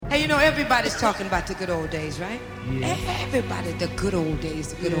know, everybody's talking about the good old days, right? Yeah. Everybody, the good old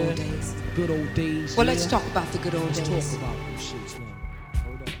days, the good old days. Good old days. Well, let's talk about the good old days. Let's talk about them shits now.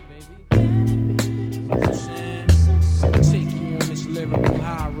 Hold up, baby. You know what I'm saying? Take you on this lyrical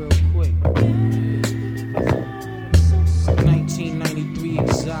high real quick. 1993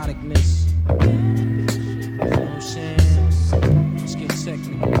 exoticness. You know what I'm saying? Let's get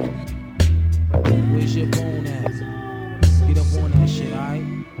technical. Where's your bone at? Get up on that shit, alright?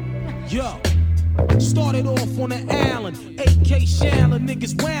 Yo! Started off on the Allen, AK Shallon,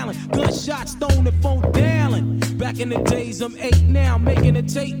 niggas wailing, gunshots thrown and phone dialing. Back in the days, I'm 8 now, making a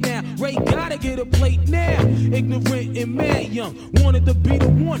tape now. Ray gotta get a plate now. Ignorant and mad young, wanted to be the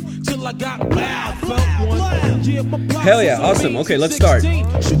one till I got loud. Felt one. Yeah, hell yeah, awesome. Okay, let's start.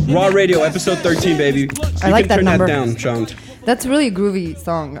 Raw Radio, episode 13, baby. I like that number. Turn that down, Sean. That's really a groovy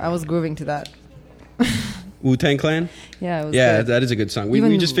song. I was grooving to that. Wu-Tang Clan? Yeah, it was yeah, good. that is a good song.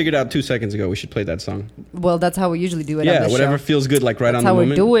 We just figured out 2 seconds ago we should play that song. Well, that's how we usually do it. Yeah, on the whatever show. feels good, like right that's on the how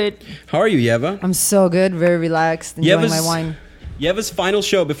moment. we do it. How are you, Yeva? I'm so good, very relaxed, enjoying my wine. Yeva's final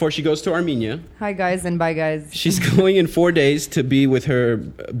show before she goes to Armenia. Hi guys and bye guys. She's going in 4 days to be with her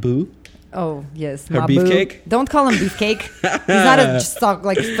boo. Oh yes, her my beefcake. Boo. Don't call him beefcake. He's not a stock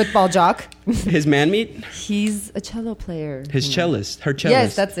like football jock. His man meat. He's a cello player. His cellist. Her cellist.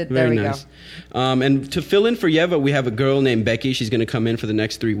 Yes, that's it. Very there we nice. Go. And to fill in for Yeva, we have a girl named Becky. She's going to come in for the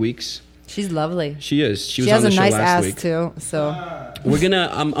next 3 weeks. She's lovely. She is. She was has on the a show nice last ass week. too. So we're gonna.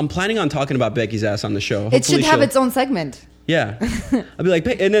 I'm planning on talking about Becky's ass on the show. It should have its own segment. Yeah, I'll be like,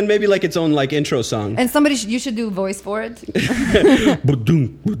 and then maybe like its own like intro song. And you should do voice for it.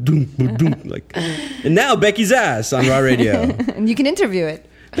 Like, and now Becky's ass on Raw Radio. And you can interview it.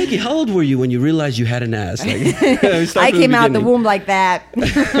 Becky, how old were you when you realized you had an ass? Like, I came out the womb like that.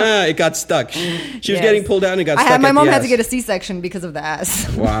 It got stuck. She was getting pulled out and it got stuck. My mom had to get a C-section because of the ass.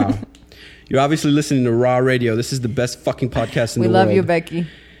 Wow. You're obviously listening to Raw Radio. This is the best fucking podcast in the world. We love you, Becky.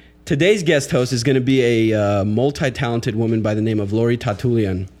 Today's guest host is going to be a multi-talented woman by the name of Lori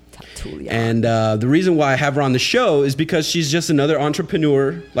Tatulian. And the reason why I have her on the show is because she's just another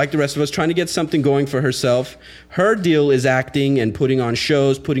entrepreneur, like the rest of us, trying to get something going for herself. Her deal is acting and putting on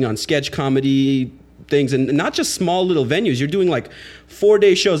shows, putting on sketch comedy things, and not just small little venues. You're doing like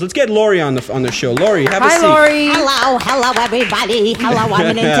 4-day shows. Let's get Lori on the show. Lori, have a seat. Hi, Lori. Hello, everybody. Hello,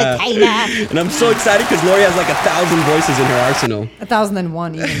 I'm an entertainer. And I'm so excited because Lori has like 1,000 voices in her arsenal.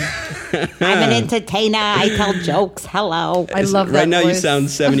 1,001 even. I'm an entertainer. I tell jokes. Hello. I love that Right now voice. you sound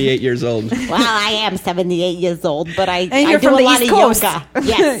 78 years old. Well, I am 78 years old, but I you're do from a the lot East of Coast. yoga.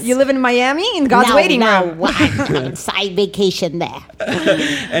 Yes. You live in Miami in God's waiting room. No, I'm side vacation there.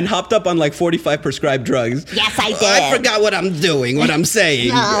 And hopped up on like 45 prescribed drugs. Yes, I did. I forgot what I'm doing, what I'm saying. Do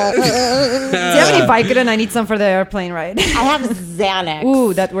you have any Vicodin? I need some for the airplane ride. I have Xanax.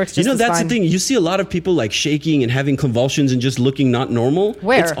 Ooh, that works just that's fine. the thing. You see a lot of people like shaking and having convulsions and just looking not normal.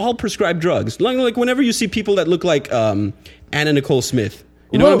 Where? It's all prescribed drugs. Like whenever you see people that look like Anna Nicole Smith.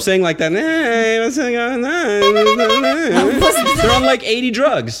 You know what I'm saying? Like that. They're on like 80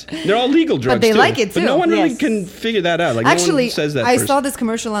 drugs. They're all legal drugs. But they too. like it, But too. no one really Yes. can figure that out. Like Actually, no one says that I first. saw this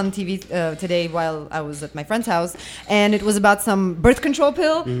commercial on TV today while I was at my friend's house, and it was about some birth control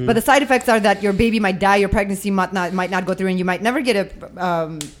pill. Mm-hmm. But the side effects are that your baby might die, your pregnancy might not go through, and you might never get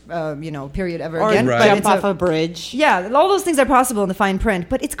a period ever Or again. Right. But jump it's off a bridge. yeah, all those things are possible in the fine print.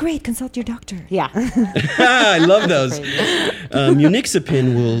 But it's great. Consult your doctor. Yeah. I love those. Unixapin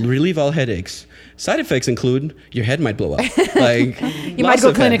will relieve all headaches. Side effects include your head might blow up. Like You might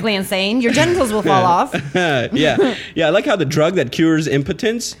go clinically insane. Your genitals will fall off. yeah. I like how the drug that cures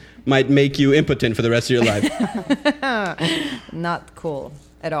impotence might make you impotent for the rest of your life. Not cool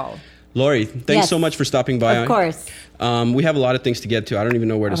at all. Lori, thanks Yes. so much for stopping by. Of course. We have a lot of things to get to. I don't even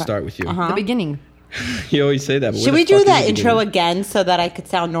know where to start with you. The beginning. You always say that. But Should we do that intro again so that I could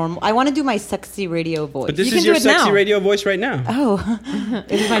sound normal? I want to do my sexy radio voice. But this You is can your do it sexy now. radio voice right now. Oh,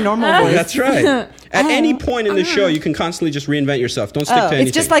 it is my normal voice. That's right. At any point in the show, you can constantly just reinvent yourself. Don't stick to anything.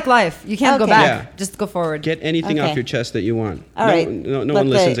 It's just like life. You can't go Okay. back. Yeah. Just go forward. Get anything Okay. off your chest that you want. All right. No But one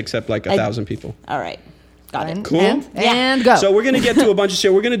listens the- except like I- 1,000 people. All right. Got it. Cool. And go. So we're going to get to a bunch of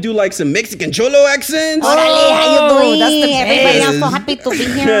shit. We're going to do like some Mexican cholo accents. Orale, how you doing? that's the Everybody best. else so happy to be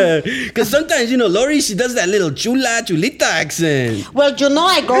here. Because sometimes, Lori, she does that little chulita accent. Well,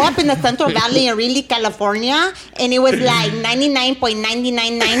 I grew up in the Central Valley in Greeley, California, and it was like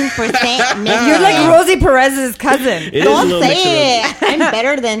 99.999% Mexican. You're like Rosie Perez's cousin. It is a Don't little mix of say it. I'm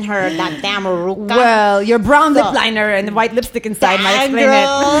better than her, that damn Ruca. Well, your brown lip So- liner and the white lipstick inside might explain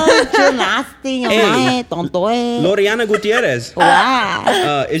it. Girl, you're nasty. Hey. Tontoe. Loriana Gutierrez.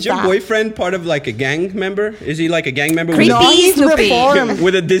 Wow. Is your Stop. boyfriend part of like a gang member? Is he like a gang member Creepy. with He's Snoopy. reformed.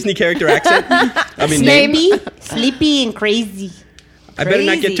 with a Disney character accent? I mean, name? Sleepy and crazy. I better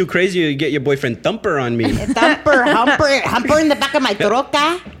not get Crazy. too crazy or you get your boyfriend Thumper on me. Humper in the back of my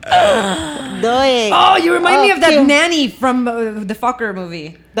troca. Do it. Oh, you remind me of that cute. nanny from the Fucker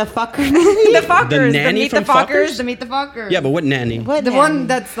movie. The fucker movie. The Fuckers. The nanny Meet from the Fuckers. Fuckers? The Meet the Fuckers. Yeah, but what nanny? What The nanny? one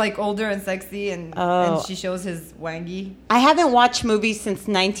that's like older and sexy and Oh. she shows his wangy. I haven't watched movies since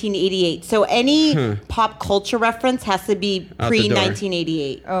 1988, so any pop culture reference has to be Out the door.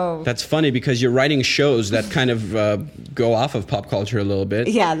 pre-1988. Oh. That's funny because you're writing shows that kind of go off of pop culture a little bit.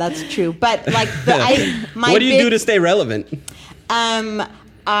 Yeah, that's true. But like, my What do you do big- to stay relevant?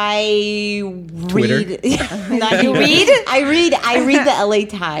 I Twitter? read. You read? I read the LA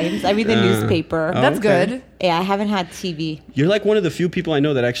Times. I read the newspaper. oh. That's okay. good. Yeah, I haven't had TV. You're like one of the few people I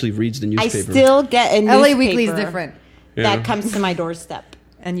know that actually reads the I newspaper. still get a newspaper LA Weekly is different. Yeah. that comes to my doorstep,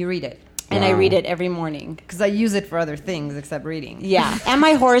 And you read it. and I Wow. read it every morning. Because I use it for other things except reading. Yeah, and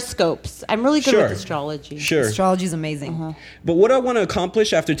my horoscopes. I'm really good Sure. with astrology. Sure. Astrology is amazing. But what I want to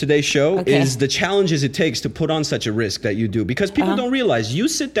accomplish after today's show Okay. is the challenges it takes to put on such a risk that you do. Because people don't realize you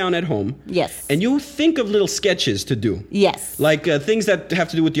sit down at home Yes. and you think of little sketches to do. Yes. Like things that have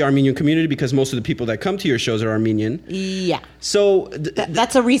to do with the Armenian community because most of the people that come to your shows are Armenian. Yeah. So,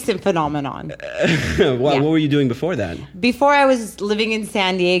 That's a recent phenomenon. what were you doing before that? Before I was living in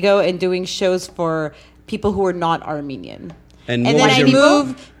San Diego and doing shows for people who were not Armenian. And And what then was I your-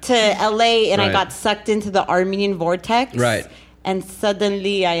 moved to LA and I Right. got sucked into the Armenian vortex. Right. And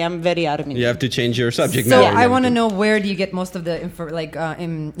suddenly I am very Armenian. You have to change your subject So matter. and I want to everything. know, where do you get most of the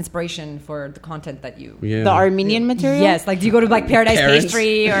inspiration for the content that you... Yeah. The Armenian material? Yes, like do you go to like Paradise Paris?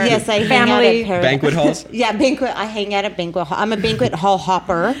 Pastry or Yes, I hang out family? at Paradise. Banquet halls? Yeah, banquet. I hang out at banquet hall. I'm a banquet hall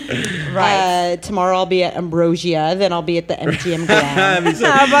hopper. Right. Tomorrow I'll be at Ambrosia. Then I'll be at the MGM Grand.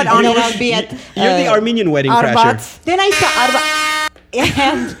 How about and then Arnold? I'll be at. You're the Armenian wedding crasher. Arbat? Then I saw Arba.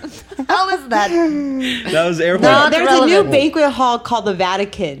 And How is that? That was air no, horn. there's a new relevant. banquet hall called the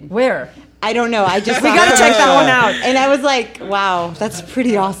Vatican. Where? I don't know. I just We saw gotta it. check that one out. And I was like, wow, that's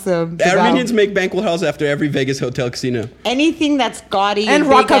pretty awesome. The Armenians make banquet halls after every Vegas hotel casino. Anything that's gaudy And and,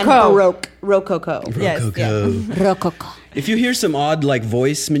 big rococo. and baroque. Rococo. Yes. Rococo. Rococo. If you hear some odd like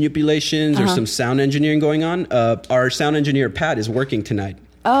voice manipulations or some sound engineering going on, our sound engineer Pat is working tonight.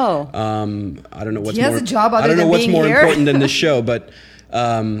 Oh. I don't know what's He has more. a job other I don't know than what's being more here. important than this show, but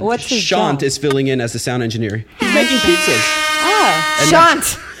What's his Shant job? is filling in as the sound engineer. He's making pizzas, Ah.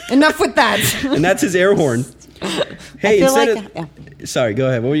 Shant! Enough with that. and that's his air horn. Hey, feel instead like- of, sorry, go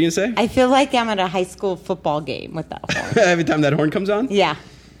ahead. What were you gonna say? I feel like I'm at a high school football game with that horn. Every time that horn comes on, Yeah.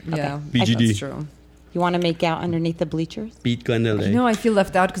 Yeah, BGD. that's true. You want to make out underneath the bleachers? beat Glendale. You know, I feel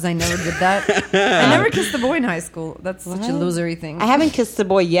left out because I never did that. I never kissed a boy in high school. That's such a losery thing. I haven't kissed a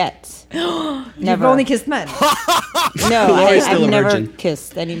boy yet. You've Never. only kissed men. No, Lori's still I've a never virgin.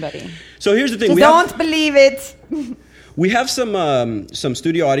 kissed anybody. So here's the thing: Don't believe it. we have some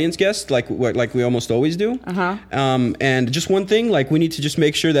studio audience guests, like we almost always do. And just one thing, like we need to just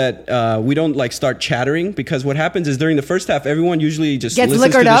make sure that we don't like start chattering, because what happens is during the first half, everyone usually just Gets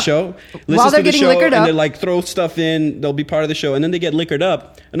listens to liquored the up. show, While listens they're to the getting show, liquored and up. they like throw stuff in. They'll be part of the show, and then they get liquored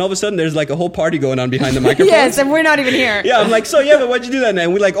up, and all of a sudden there's like a whole party going on behind the microphone. Yes, and we're not even here. Yeah, I'm like, so yeah, but why'd you do that?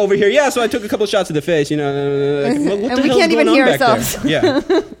 And we like over here, yeah. So I took a couple shots to the face, you know. Like, what And the we hell's can't even going on hear back there? ourselves.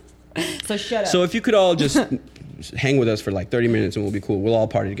 Yeah. So shut up. So if you could all just hang with us for like 30 minutes, and we'll be cool. We'll all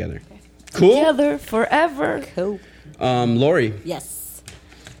party together. Cool. Together forever. Cool. Lori. Yes.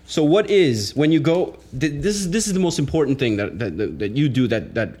 So what is when you go? This is the most important thing that you do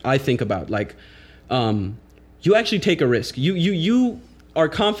that I think about. Like, you actually take a risk. You are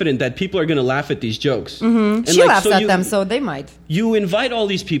confident that people are going to laugh at these jokes. And She laughs so at you- them, so they might. You invite all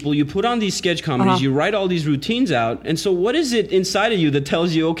these people, you put on these sketch comedies, you write all these routines out, and so what is it inside of you that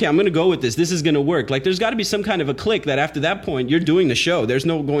tells you, okay, I'm going to go with this, this is going to work? Like, there's got to be some kind of a click that after that point, you're doing the show. There's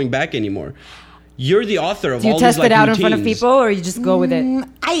no going back anymore. You're the author of Do you all test these, like, it out routines. in front of people, or you just go with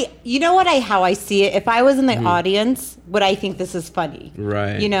it? You know what how I see it? If I was in the audience, would I think this is funny?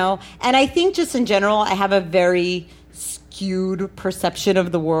 Right. You know? And I think just in general, I have a very skewed perception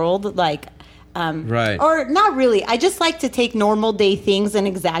of the world. Like, Right. Or not really. I just like to take normal day things and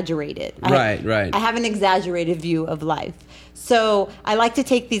exaggerate it. Right. I have an exaggerated view of life. So I like to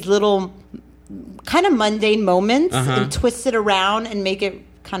take these little kind of mundane moments and twist it around and make it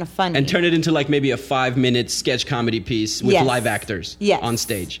kind of funny. And turn it into like maybe a 5-minute sketch comedy piece with Yes. live actors Yes. on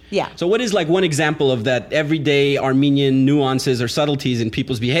stage. Yeah. So what is like one example of that everyday Armenian nuances or subtleties in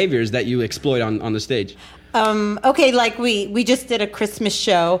people's behaviors that you exploit on the stage? Okay, like we just did a Christmas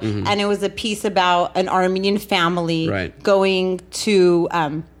show, and it was a piece about an Armenian family going to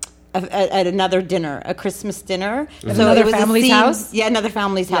at another dinner, a Christmas dinner. So another it was family's house? Yeah, another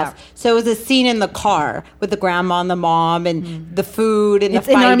family's house. So it was a scene in the car with the grandma and the mom and the food and It's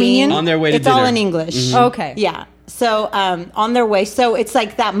the in fighting. Armenian? On their way to It's all dinner. in English. Okay. Yeah. So on their way. So it's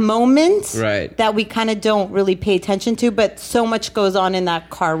like that moment Right. that we kind of don't really pay attention to, but so much goes on in that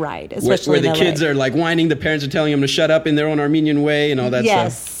car ride, especially Where the in LA. kids are like whining, the parents are telling them to shut up in their own Armenian way and all that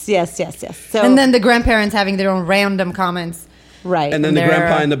stuff. Yes. So And then the grandparents having their own random comments. right. And then the they're-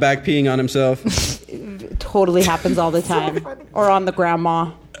 grandpa in the back peeing on himself. totally happens all the time. Or on the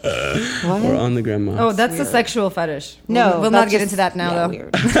grandma. Or on the grandma. Oh, that's a sexual fetish. No, we'll not that's get just- into that now, yeah, though.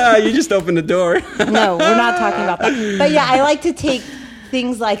 Weird. You just opened the door. No, we're not talking about that. But yeah, I like to take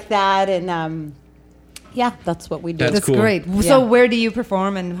things like that, and yeah, that's what we do. That's That's cool. great. Yeah. So, where do you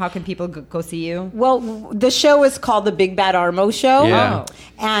perform, and how can people go see you? Well, the show is called The Big Bad Armo Show. Yeah.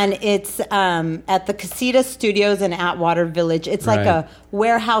 And it's at the Casita Studios in Atwater Village. It's like Right. a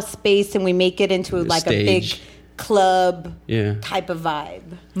warehouse space, and we make it into like a big stage. club Yeah. type of vibe.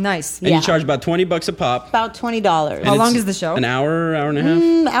 Nice. And Yeah. you charge about $20 a pop. About $20. How And long it's is the show? An hour and a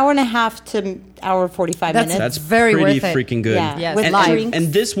half? Hour and a half to hour 45 That's- minutes. That's very pretty worth it. freaking good. Yeah. Yes. With And, live. drinks.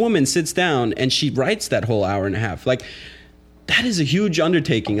 this woman sits down and she writes that whole hour and a half. Like, that is a huge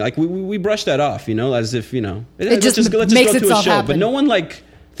undertaking. Like, we brush that off, as if, let's just let's makes go to a itself show. happen. But no one,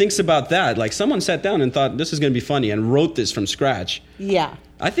 thinks about that. Like, someone sat down and thought, this is going to be funny and wrote this from scratch. Yeah.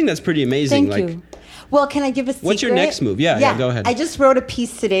 I think that's pretty amazing. Thank you. Well, can I give a secret? What's your next move? Yeah, go ahead. I just wrote a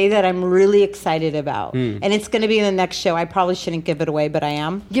piece today that I'm really excited about. And it's going to be in the next show. I probably shouldn't give it away, but I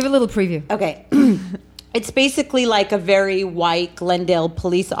am. Give a little preview. Okay. It's basically like a very white Glendale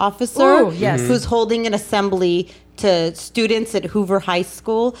police officer Ooh, yes. who's holding an assembly to students at Hoover High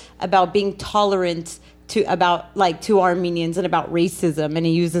School about being tolerant to Armenians and about racism, and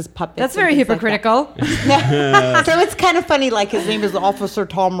he uses puppets. That's and very things like hypocritical. that. So it's kind of funny. Like his name is Officer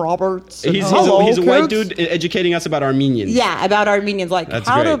Tom Roberts. and, He's "Hello, a white kids." dude educating us about Armenians. Yeah, about Armenians, like That's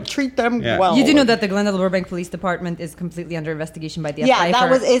how to great. treat them Yeah. well. You do know that the Glendale Burbank Police Department is completely under investigation by the FBI. Yeah,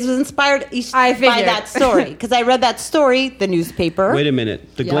 for- it was inspired I by figured. that story because I read that story, the newspaper. Wait a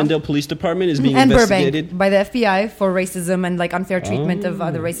minute. The Yeah. Glendale Police Department is being and investigated. Burbank by the FBI for racism and unfair treatment of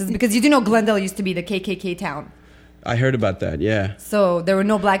other races. Because you do know Glendale used to be the KKK town. I heard about that, yeah. So there were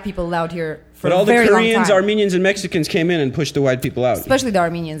no black people allowed here for But all a the very Koreans, long time. Armenians, and Mexicans came in and pushed the white people out. Especially the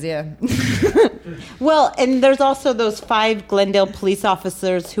Armenians, yeah. Well, and there's also those 5 Glendale police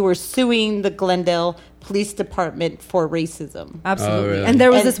officers who are suing the Glendale Police Department for racism. Absolutely. really? And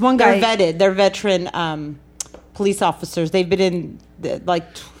there was And this one guy. They're veteran police officers. They've been in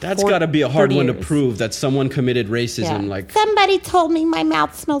That's got to be a hard 30 one to years. prove that someone committed racism. Yeah. Like, Somebody told me my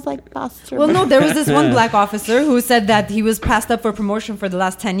mouth smells like Buster. Well, no, there was this one black officer who said that he was passed up for promotion for the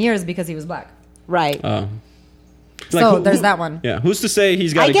last 10 years because he was black. right. So there's that one. Yeah, who's to say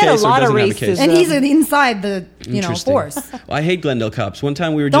he's got I a get a case or lot of doesn't have a case? racism. And he's inside the, Interesting. force. Well, I hate Glendale cops. One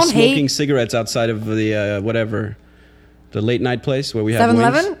time we were just Don't hate. smoking cigarettes outside of the the late night place where we have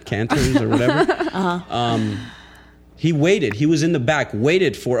 7-Eleven? wings, Cantons or whatever. He waited. He was in the back,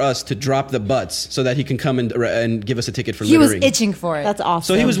 waited for us to drop the butts so that he can come and give us a ticket for He was littering. itching for it. That's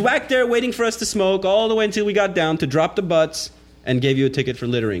awesome. So he was back there waiting for us to smoke all the way until we got down to drop the butts and gave you a ticket for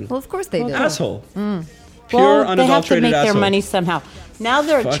littering. Well, of course they did. Asshole. Mm. Pure, well, they have to unadulterated make their asshole. money somehow. Now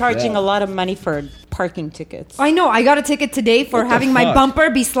they're Fuck charging that. a lot of money for parking tickets. I know. I got a ticket today for What the having my fuck? bumper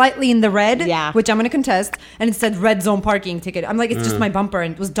be slightly in the red, Yeah. which I'm going to contest, and it said red zone parking ticket. I'm like, it's just my bumper,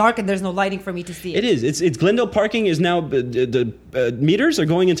 and it was dark, and there's no lighting for me to see It is. It's Glendale parking is now the meters are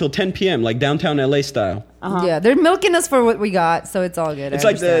going until 10 p.m. like downtown LA style. Yeah, they're milking us for what we got, so it's all good. It's I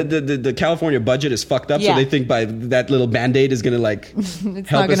like understand. the California budget is fucked up, Yeah. so they think by that little band-aid is gonna like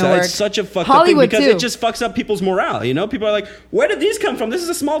help not us gonna out. work. It's such a fucked Hollywood, up thing because too. it just fucks up people's morale. People are like, where did these come from? This is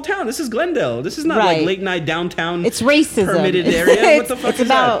a small town. This is Glendale. This is not like Right. late night downtown. It's racism. Permitted It's- area. What the fuck it's is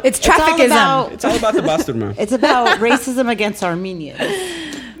about that? It's trafficism. It's all about the Bastarma. It's about racism against Armenians.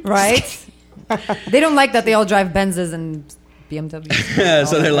 right? They don't like that they all drive Benzes and BMWs. Yeah,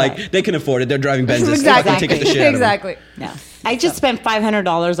 so they're Right. like, they can afford it. They're driving Benzes. Exactly. Fucking ticket the shit out of them. Exactly. No, I just spent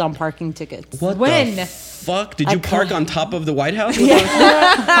 $500 on parking tickets. What When? the fuck? Did you I park on top of the White House?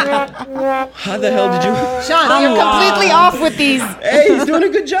 How the hell did you? Sean, you're completely off with these. Hey, he's doing a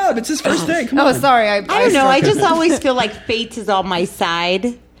good job. It's his first day. Come Oh, on. sorry. I don't know. I just always feel like fate is on my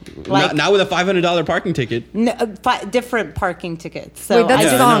side. Like Not with a $500 parking ticket. different parking tickets. So Wait, that's I a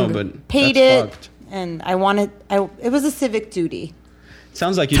Yeah, just I know, song. but paid that's it, fucked. and I wanted. It was a civic duty,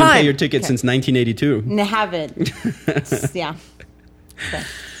 Sounds like you didn't pay Time. your ticket Okay. since 1982. and I haven't. Yeah.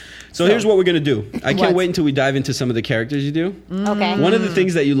 So, So here's what we're going to do. I can't wait until we dive into some of the characters you do. Okay. One of the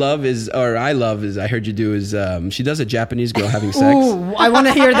things that you love is, or I love is, I heard you do is, she does a Japanese girl having sex. Ooh, I want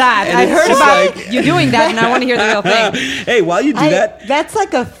to hear that. And I it's heard just about like- you doing that, and I want to hear the real thing. Hey, while you do that, That's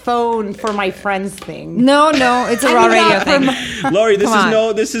like a phone for my friends thing. No, it's a raw radio thing. Lori, this Come is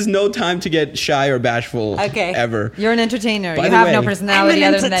on. this is no time to get shy or bashful. Okay. Ever. You're an entertainer. By You the have no way- personality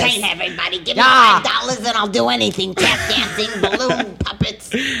other than entertain this. everybody. Give me Yeah. $5 and I'll do anything. Tap dancing, balloon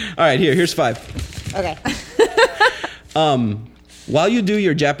puppets. All right, here's 5. Okay. While you do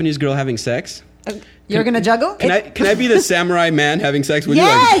your Japanese girl having sex, You're gonna juggle? can I be the samurai man having sex with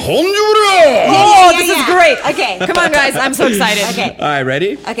Yes! you? Like, Oh, this is great. Okay. Come on, guys. I'm so excited. Okay. all right,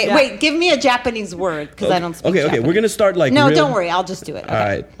 ready? Okay. Yeah. Wait. Give me a Japanese word because I don't speak. Okay, Japanese. we're gonna start like. No, real- don't worry. I'll just do it. Okay. All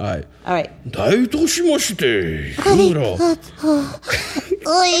right, all right. All right. 大としまして、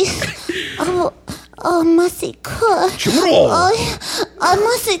おい、マジか。シムロ。マ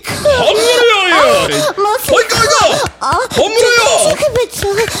ジか。本物よ。マジはい、本物よ。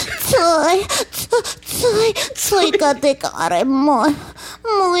ついかでかあれも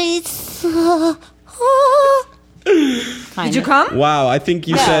ういっさ。 Did you come? Wow, I think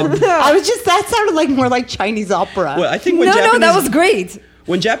you said. I was just that sounded like more like Chinese opera. Well, I think when No, Japanese, that was great.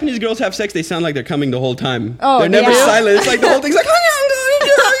 when Japanese girls have sex, they sound like they're coming the whole time. Oh, they're never yeah. silent. It's like the whole thing's like.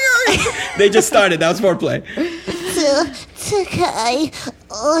 They just started. That was foreplay.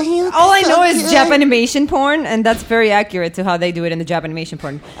 All I know is Japanimation porn, and that's very accurate to how they do it in the Japanimation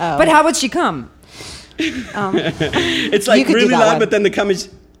porn. Oh. But how would she come? It's like You could do really that loud, one. but then the cum is.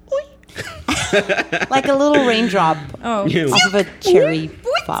 Like a little raindrop Oh. Yeah. off of a cherry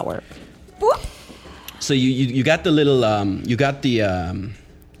flower. So you got the little you got the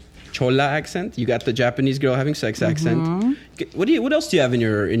chola accent. You got the Japanese girl having sex accent. What else do you have in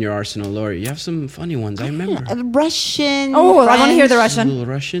your arsenal, Lori? You have some funny ones. I remember. Russian. Oh, I want to hear the A Russian. little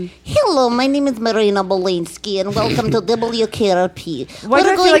Russian. Hello, my name is Marina Belinsky, and welcome to WKRP. Why do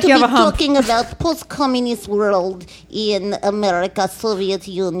I We're feel going like to you be have a hump? talking about post-communist world in America, Soviet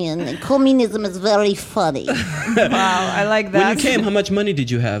Union. Communism is very funny. Wow, I like When that. you came, how much money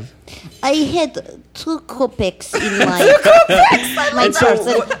did you have? I had 2 kopecks in my my And so purse.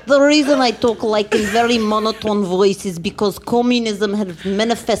 And the reason I talk like in very monotone voice is because communism had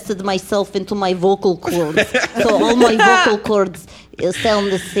manifested myself into my vocal cords. So all my vocal cords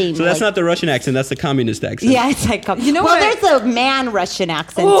sound the same. So that's like- not the Russian accent. That's the communist accent. Yeah, it's like You know well, what? there's a man Russian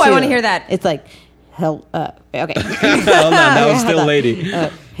accent. Ooh, I too. wanna hear that. It's like hell. Okay. Hold on, that was still lady.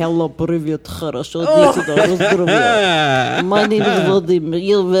 Hello, привет, хорошо, здравия. My name is Vladimir.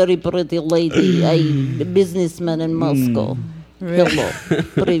 You're a very pretty lady. I'm a businessman in Moscow. Hello,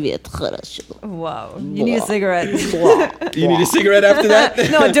 привет, хорошо. Wow. You need a cigarette. You need a cigarette after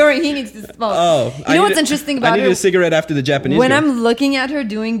that? No, during he needs to smoke. Oh, You know what's interesting about I need her? a cigarette after the Japanese. When girl. I'm looking at her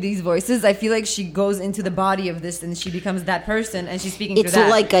doing these voices, I feel like she goes into the body of this and she becomes that person and she's speaking It's through that.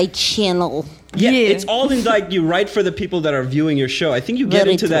 like I channel. Yeah, Yeah. it's all in like you write for the people that are viewing your show. I think you get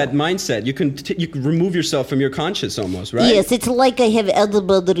Very into true. that mindset. You can remove yourself from your conscience almost, right? Yes, it's like I have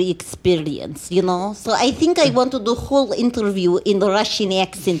everybody experience, you know? So I think I want to do whole interview in the Russian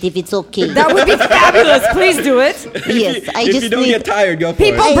accent if it's okay. That would be fabulous. Please do it. Yes, I if just you don't need... get tired, go for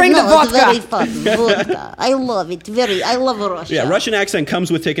People- it. bring the know, it's vodka. very fun. Vodka. I love it. I love Russia. Yeah, Russian accent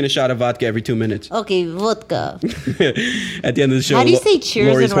comes with taking a shot of vodka every 2 minutes. Okay, vodka. At the end of the show, How do you say cheers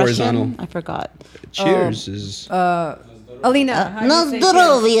Lori's in horizontal. Russian? I forgot. Cheers is. Alina. how На do you say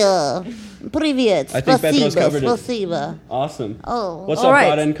здоровье. Привет. I think Petro's Спасибо. covered it. Спасибо. Awesome. Oh. What's All up,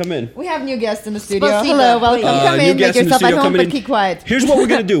 right. Brada? And come in. We have new guests in the studio. Spasibo. Hello, welcome. Come New in, make guests in the yourself at studio home, coming but in. keep quiet. Here's what we're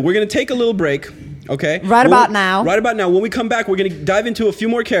gonna do. We're gonna take a little break. Okay. Right about now. Right about now. When we come back, we're gonna dive into a few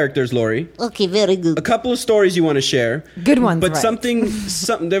more characters, Lori. Okay, very A good. couple of stories you want to share. Good ones, But right. something.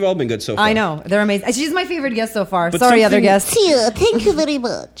 They've all been good so far. I know. They're amazing. She's my favorite guest so far. But Sorry, other something- guests. Tia, thank you very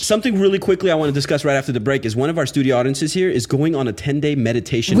much. Something really quickly I want to discuss right after the break is one of our studio audiences here is going on a 10-day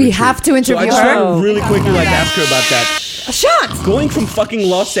meditation We retreat. have to So I interview just her. want to really quickly ask her about that. Shot! Going from fucking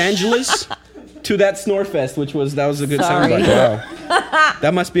Los Angeles to that Snorefest, that was a good soundbite. Wow.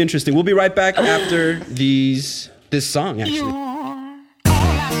 That must be interesting. We'll be right back after this song, actually.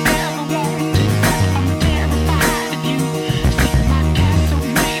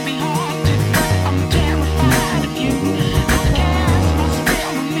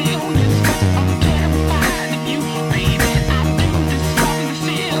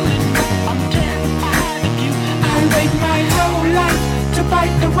 I wait my whole life to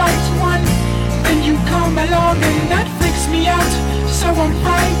fight the right one. Then you come along and that freaks me out. So I'm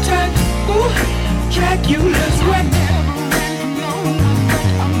frightened. Ooh, Dracula's weapon.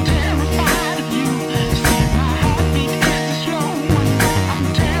 I'm terrified of you. See, my heartbeat is a slow one. I'm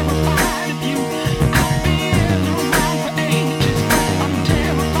terrified.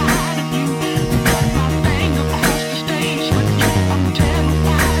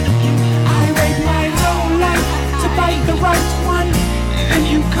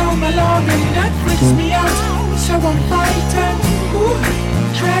 come along and that freaks me out. So I'm frightened. Ooh,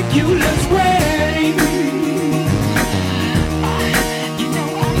 Dracula's way. You know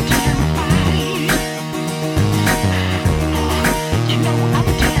I'm terrified. You know I'm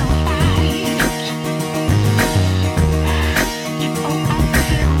terrified. You know I'm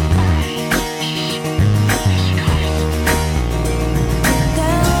terrified.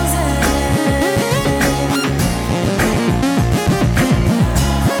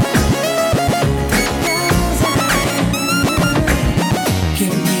 Give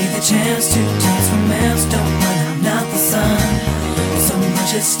me the chance to dance romance. Don't when I'm not the sun. So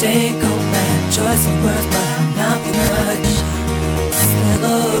much at stake, oh bad choice of words, but I'm not the judge.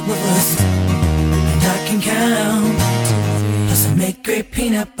 Smell of us, and I can count. Plus I make great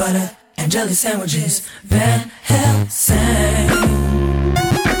peanut butter and jelly sandwiches. Van Helsing.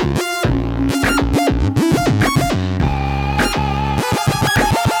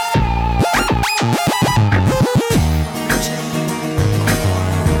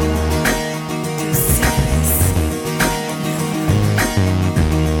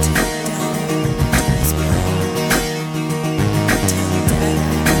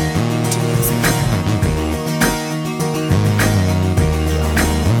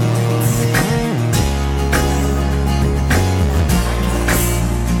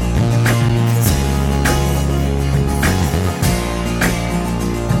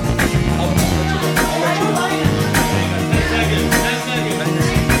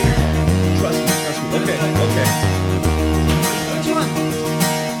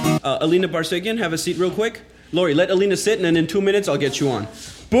 Alina Barsegian, have a seat real quick. Lori, let Alina sit, and then in 2 minutes, I'll get you on.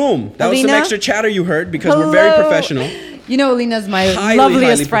 Boom! That was some extra chatter you heard because we're very professional. You know, Alina's my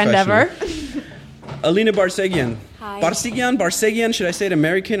loveliest friend ever. Alina Barsegian. Hi. Barsegian, should I say it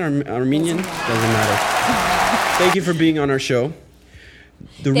American or Armenian? Doesn't matter. Thank you for being on our show.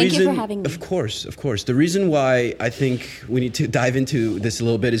 Thank you for having me. Of course. The reason why I think we need to dive into this a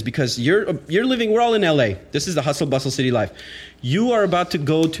little bit is because you're living, we're all in LA. This is the hustle bustle city life. You are about to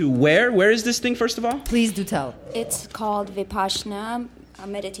go to where? Where is this thing, first of all? Please do tell. It's called Vipassana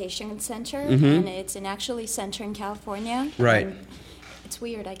Meditation Center, and it's an actually center in California. Right. And it's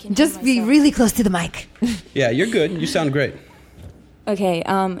weird. I can Just be really close to the mic. Yeah, you're good. You sound great. Okay,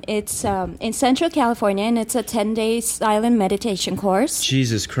 it's in Central California, and it's a 10-day silent meditation course.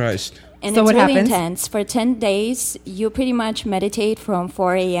 Jesus Christ. And so it's what really happens? intense. For 10 days, you pretty much meditate from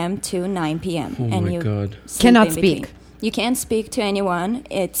 4 a.m. to 9 p.m. Oh and my you God. sleep Cannot in between. speak. You can't speak to anyone.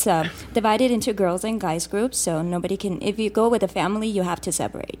 It's divided into girls and guys groups, so nobody can. If you go with a family, you have to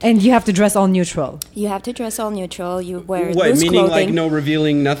separate. And you have to dress all neutral. You have to dress all neutral. You wear What, loose meaning clothing. like no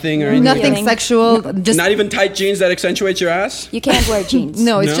revealing, nothing or anything? Nothing Feeling- sexual. Just Not even tight jeans that accentuate your ass? You can't wear jeans.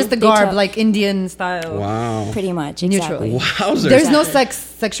 no, it's No? just the They garb, tell- like Indian style. Wow. Pretty much. Neutral. Exactly. Wowzers. There's no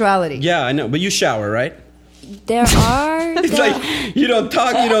sexuality. Yeah, I know. But you shower, right? There are. It's like you don't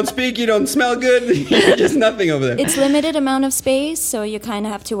talk, you don't speak, you don't smell good. You're just nothing over there. It's limited amount of space, so you kind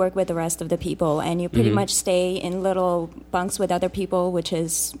of have to work with the rest of the people, and you pretty Mm-hmm. much stay in little bunks with other people, which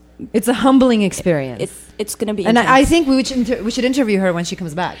is It's a humbling experience. it's going to be. and intense. I think we should interview her when she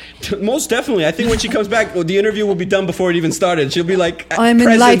comes back. Most definitely. I think when she comes back, the interview will be done before it even started. She'll be like, I'm present,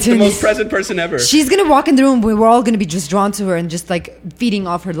 the enlightened. most present person ever. She's gonna walk in the room. We're all gonna be just drawn to her and just like feeding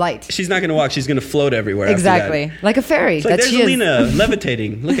off her light. She's not going to walk. She's going to float everywhere. after Exactly, that. like a fairy. It's like, that there's she is. Alina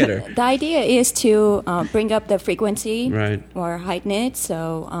levitating. Look at her. The idea is to bring up the frequency Right. or heighten it.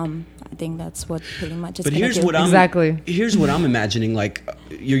 So I think that's what pretty much is But going to here's do. what I'm Exactly. Here's what I'm imagining. Like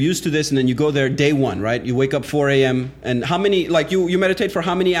you're used to this, and then you go there day one, right? You wake up 4 a.m. and how many? Like you meditate for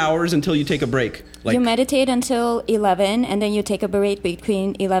how many hours until you take a break? Like You meditate until 11, and then you take a break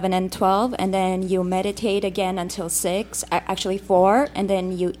between 11 and 12, and then you meditate again until 6, actually 4, and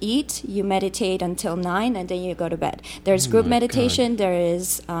then you eat, you meditate until 9, and then you go to bed. There's group meditation, there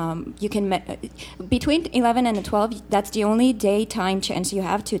is, you can, between 11 and 12, that's the only daytime chance you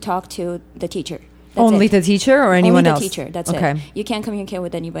have to talk to the teacher. That's Only it. the teacher or anyone Only else? the teacher, that's Okay. it. You can't communicate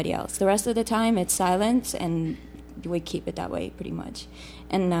with anybody else. The rest of the time, it's silence, and we keep it that way pretty much.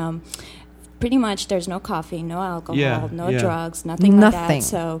 And pretty much there's no coffee, no alcohol, no drugs, nothing like Nothing. that.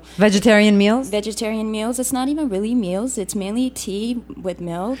 So Vegetarian meals. vegetarian meals, it's not even really meals. It's mainly tea with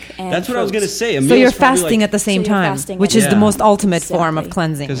milk and that's what I was going to fruits. say. A So meal you're is probably fasting like, at the same So you're time, fasting which at is the the same most time. ultimate form of Exactly.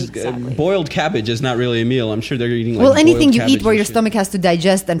 cleansing. because Exactly. boiled cabbage is not really a meal. I'm sure they're eating like Well, anything boiled you cabbage eat where and your shit. stomach has to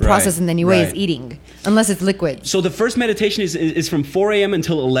digest and process Right, in any way is right. eating, unless it's liquid. So the first meditation is from 4 a.m.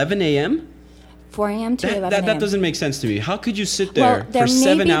 until 11 a.m. 4 a.m. to 11 a.m. That doesn't make sense to me. How could you sit Well, there there for may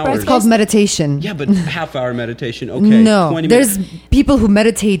 7 be hours? breakfast- It's called meditation. Yeah, but half-hour meditation. Okay, No, 20 there's minutes. people who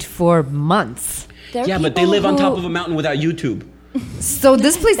meditate for months. There are Yeah, but they people live on top who- of a mountain without YouTube. So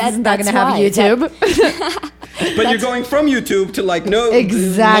this place isn't going to have why. YouTube. But you're going from YouTube to like monk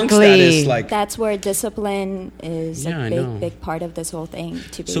Exactly. status, like. That's where discipline is Yeah, I a know. big part of this whole thing.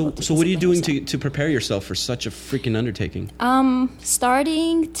 To be So able to so what are you doing discipline to prepare yourself for such a freaking undertaking? yourself.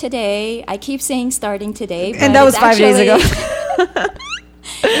 Starting today, I keep saying starting today, but And that was it's 5 days ago.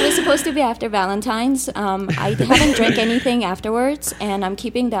 It was supposed to be after Valentine's. I haven't drank anything afterwards, and I'm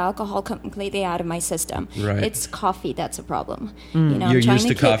keeping the alcohol completely out of my system. Right. It's coffee that's a problem. You know, You're I'm trying used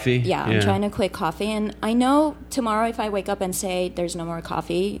to quit- coffee? Yeah, Yeah. I'm trying to quit coffee, and I know tomorrow if I wake up and say there's no more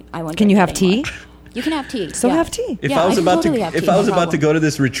coffee, I won't. Can drink you it have tea? anymore. You can have tea. So yeah. have tea. If Yeah, I was can about totally to have if tea, I no was about to problem. go to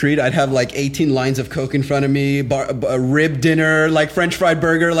this retreat, I'd have like 18 lines of Coke in front of me, a rib dinner, like French fried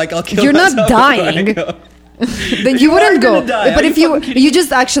burger, like I'll kill You're not myself before I dying. go. Then you You wouldn't are go. gonna die. But Are if you you fucking kidding you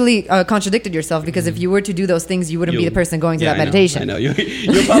just actually contradicted yourself, because if you were to do those things, you wouldn't be the person going to Yeah, that meditation. I know.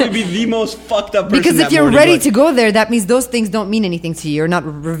 You'll probably be the most fucked up person. Because if that you're morning, ready like- to go there, that means those things don't mean anything to you. You're not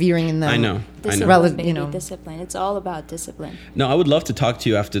revering in them. I know. Discipline, You know. discipline. It's all about discipline. No, I would love to talk to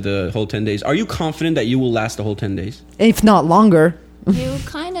you after the whole 10 days. Are you confident that you will last the whole 10 days? If not longer. You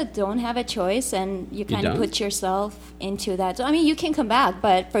kind of don't have a choice, and you kind of don't? put yourself into that. So, I mean, you can come back,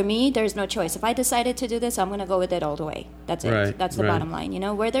 but for me, there's no choice. If I decided to do this, I'm going to go with it all the way. That's it. Right, That's the right. bottom line. You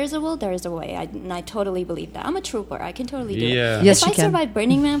know, where there's a will, there is a way. And I totally believe that. I'm a trooper. I can totally do Yeah. it. Yes, if you I can. survived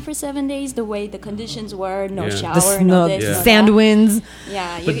Burning Man for 7 days, the way the conditions were, no Yeah. shower, The snow, no this, Yeah. no sand that. winds.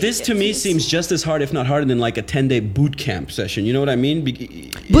 Yeah. But this to me seems just as hard, if not harder, than like a 10-day boot camp session. You know what I mean?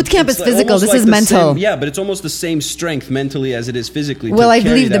 Boot camp It's is physical. almost This is the mental. same- yeah, but it's almost the same strength mentally as it is physically. Well, to I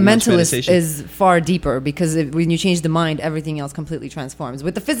carry believe the that much mental meditation. is far deeper, because when you change the mind, everything else completely transforms.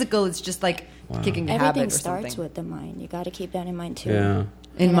 With the physical, it's just like kicking a Everything habit or starts something. with the mind. You got to keep that in mind, too. Yeah.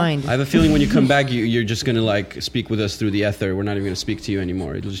 In mind. I have a feeling when you come back, you're just gonna like speak with us through the ether. We're not even gonna speak to you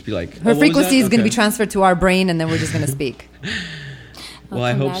anymore. It'll just be like Her frequency is going to be Okay. transferred to our brain, and then we're just going to speak. Well, I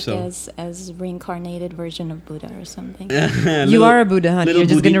I'll come hope back so. as reincarnated version of Buddha or something. You are a Buddha, honey. little You're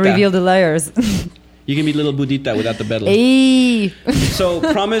just going to Buddhita. reveal the layers. You can be little Buddhita without the bedlam. Hey. So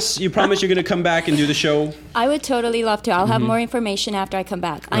you promise you're gonna come back and do the show? I would totally love to. I'll have more information after I come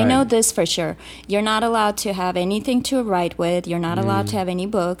back. I Right. know this for sure. You're not allowed to have anything to write with. You're not allowed to have any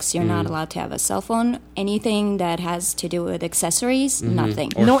books. You're not allowed to have a cell phone. Anything that has to do with accessories,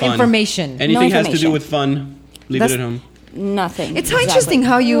 nothing. Or No fun. information. Anything has to do information. with fun. Leave That's- it at home. Nothing. It's so Exactly. interesting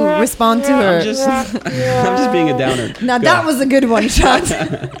how you respond to her. I'm just being a downer. Now, Go that ahead. was a good one, Shad.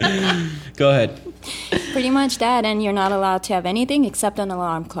 Go ahead. Pretty much that, and you're not allowed to have anything except an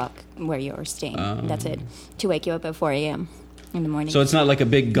alarm clock where you're staying. That's it. To wake you up at 4 a.m. in the morning. So it's not like a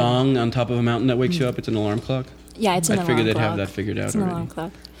big gong on top of a mountain that wakes you up. It's an alarm clock. yeah, it's an I alarm figured they'd clock. have that figured out It's an already. alarm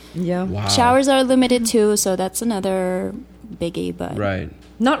clock. Yeah. Wow. Showers are limited too, so that's another biggie. But Right.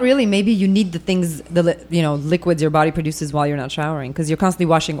 Not really. Maybe you need the things, liquids your body produces while you're not showering, because you're constantly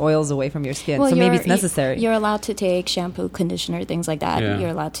washing oils away from your skin. Well, so maybe you're- it's necessary. You're allowed to take shampoo, conditioner, things like that. Yeah.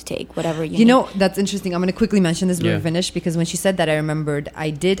 You're allowed to take whatever you You need. know, that's interesting. I'm going to quickly mention this before Yeah. we finish, because when she said that, I remembered I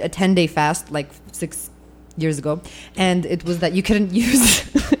did a 10-day fast like 6 years ago, and it was that you couldn't use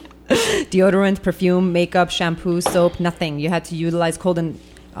deodorant, perfume, makeup, shampoo, soap, nothing. You had to utilize cold and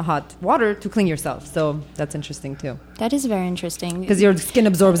hot water to clean yourself. So that's interesting too, That is very interesting. because your skin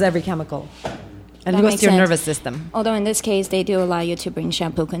absorbs every chemical, and it That goes makes to your sense. nervous system. Although in this case, they do allow you to bring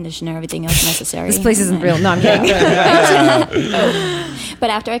shampoo, conditioner, everything else necessary. This place isn't real. No, I'm kidding. But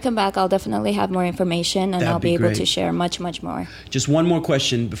after I come back, I'll definitely have more information, and That'd I'll be be able great. to share much, much more. Just one more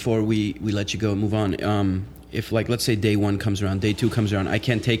question before we let you go and move on. If like let's say day 1 comes around, day 2 comes around, I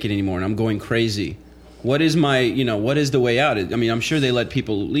can't take it anymore and I'm going crazy. What is what is the way out? I mean, I'm sure they let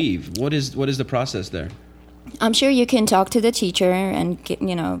people leave. What is the process there? I'm sure you can talk to the teacher and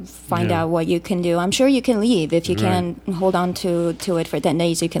find Yeah. out what you can do. I'm sure you can leave if you Right. can hold on to it for 10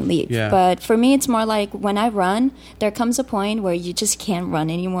 days. You can leave. Yeah. But for me, it's more like when I run, there comes a point where you just can't run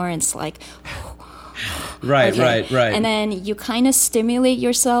anymore. And it's like. Right, Okay. right. And then you kind of stimulate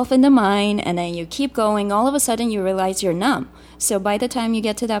yourself in the mind, and then you keep going. All of a sudden, you realize you're numb. So by the time you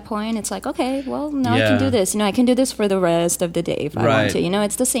get to that point, it's like, okay, well, now I can Yeah. do this. I can do this for the rest of the day if I Right. want to.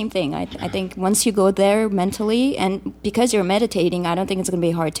 It's the same thing. I think once you go there mentally, and because you're meditating, I don't think it's going to be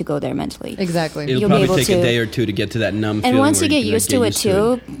hard to go there mentally. Exactly. It'll You'll be probably able take a to- day or two to get to that numb And feeling. once you where get like, used to it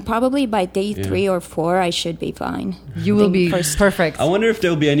too, probably by day Yeah. 3 or 4, I should be fine. You will be First- perfect. I wonder if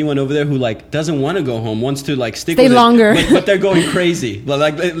there'll be anyone over there who like doesn't want to go home, wants to like stick Stay with longer. it, but they're going crazy.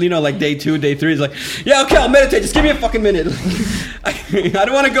 Like like day 2, day 3 is like, yeah, okay, I'll meditate. Just give me a fucking minute. I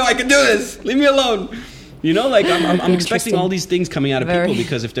don't want to go. I can do this. Leave me alone. You know, like I'm expecting Interesting. all these things coming out of Very. people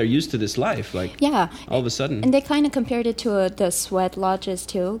because if they're used to this life, like Yeah. all of a sudden. And they kind of compared it to the sweat lodges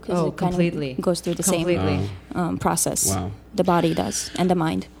too, because Oh, it kind completely. of goes through the Completely. same process. Wow. The body does and the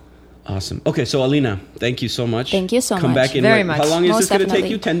mind. Awesome. Okay, so Alina, thank you so much. Thank you so Come much. back in. Very How much. long is Most this going to take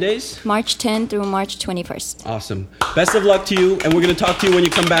definitely. you? 10 days? March 10th through March 21st. Awesome. Best of luck to you, and we're going to talk to you when you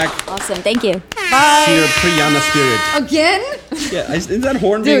come back. Awesome. Thank you. See your Priyana spirit. Again? Yeah, isn't that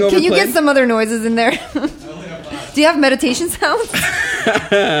horn being Dude, overplayed? can you get some other noises in there? Do you have meditation sounds?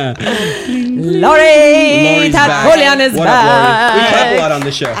 Lori's Tatulian back. is What up, Lori? back. We clap a lot on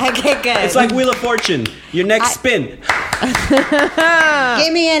the show. Okay, good. It's like Wheel of Fortune. Your next spin.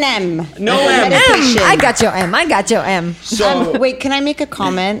 Give me an M. No M. Meditation. I got your M. I got your M. So, Wait, can I make a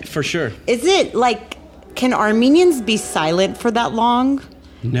comment? for sure. Is it like, can Armenians be silent for that long?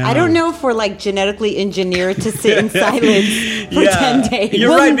 No. I don't know if we're like genetically engineered to sit in silence for 10 days.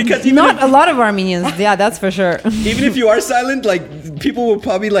 You're right, because even Not a lot of Armenians. Yeah, that's for sure. even if you are silent, like people will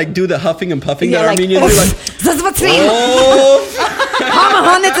probably like do the huffing and puffing Yeah, that like, Armenians do. Like, oh,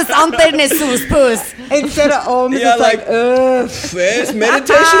 Instead of Om, yeah, it's like, Yes,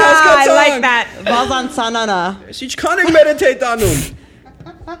 meditation has got I like that. Bazan Sanana. Siç kanık meditate anum.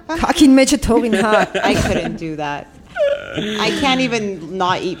 Kakin meçe togin ha. I couldn't do that. I can't even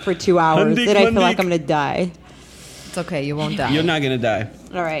not eat for 2 hours. Handik, Then I feel like handik. I'm going to die. It's okay. You won't die. You're not gonna die.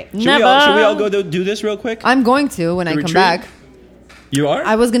 All right. Should we all go do this real quick? I'm going to when I come retreat? back. You are?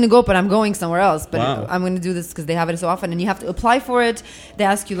 I was going to go, but I'm going somewhere else. But Wow. I'm going to do this because they have it so often. And you have to apply for it. They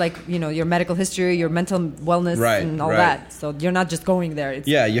ask you, like, you know, your medical history, your mental wellness, Right, and all right. that. So you're not just going there. It's,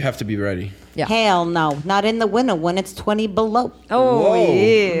 Yeah, you have to be ready. Yeah. Hell no. Not in the winter when it's 20 below. Oh, Whoa.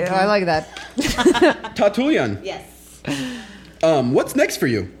 yeah. I like that. Tatulian. Yes. What's next for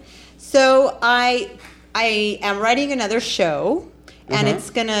you? So I am writing another show, and it's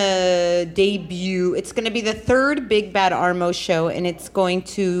gonna debut. It's gonna be the third Big Bad Armo show, and it's going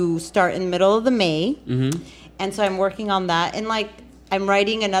to start in the middle of the May. And so I'm working on that, and like I'm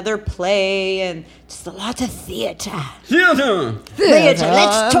writing another play, and just a lot of theater. Theater. Theater.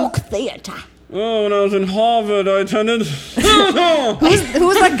 Let's talk theater. Oh, when I was in Harvard, I attended. Who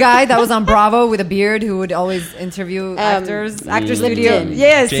was that guy that was on Bravo with a beard who would always interview actors? Actor studio. Lipton.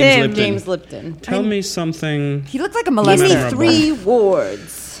 Yes, James him. Lipton. James Lipton. Tell me something, He looked like a Give molester. me Memorable. 3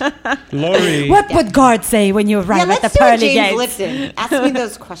 words. Lori. What would God say when you arrive Yeah, at the let's do a pearly James gates? Lipton. Ask me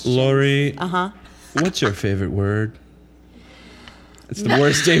those questions. Lori. Uh-huh. What's your favorite word? It's the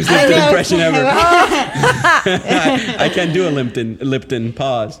worst James Lipton impression ever. I can't do a Lipton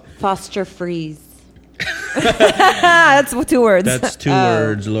pause. Posture freeze. That's 2 words. That's 2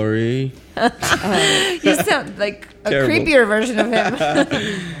 words, Lori. You sound like a Terrible. creepier version of him.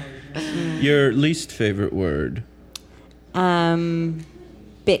 Your least favorite word?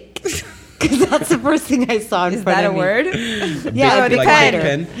 Bic. Because that's the first thing I saw in Is front that a of me. word? Yeah, Big- big like pen. big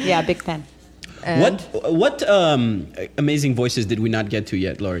pen? Yeah, big pen. What amazing voices did we not get to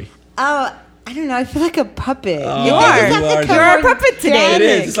yet, Lori? Oh, I don't know. I feel like a puppet. Oh, you you guys have are. to come You're a puppet today. It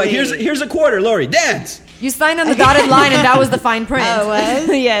is. It's like here's a quarter, Lori. Dance. You signed on the dotted line, and that was the fine print. Oh, was?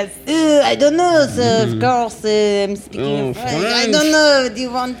 Yes. I don't know. So, of course, I'm speaking Oh, French. I French. don't know. Do you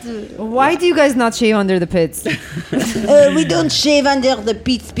want to? Why do you guys not shave under the pits? We don't shave under the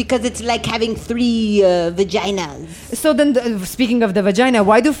pits because it's like having 3 vaginas. So then, speaking of the vagina,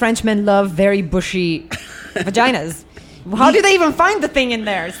 why do Frenchmen love very bushy vaginas? How do they even find the thing in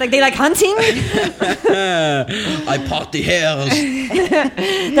there? It's like they like hunting. I part the hairs.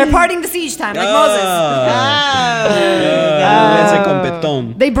 They're parting the siege time, like Moses. Les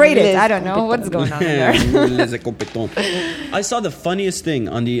compétents. They braid it. I don't know what's going on in there. Les compétents. I saw the funniest thing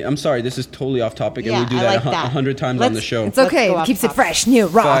on the. I'm sorry, this is totally off topic, and Yeah, we do I that like that. 100 times on the Let's- show. It's okay. Let's go It keeps it off fresh, new,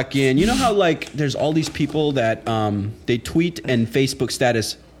 raw. Fucking, you know how like there's all these people that they tweet and Facebook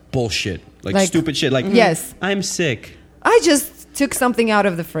status bullshit, like stupid shit, like Yes. I'm sick, I just took something out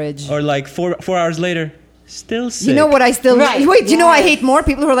of the fridge. or like 4 hours later, still sick. You know what I still Right, wait? You know I yes. hate more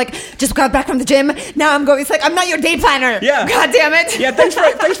people who are like, just got back from the gym. Now I'm going. It's like I'm not your day planner. Yeah. God damn it. Yeah, thanks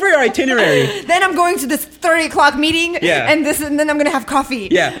for your itinerary. Then I'm going to this 30 o'clock meeting. Yeah. And then I'm gonna have coffee.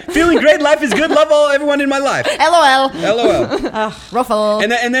 Yeah, feeling great. Life is good. Love everyone in my life. LOL. LOL. Ruffle.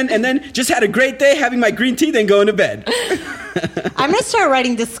 And then just had a great day having my green tea, then going to bed. I'm gonna start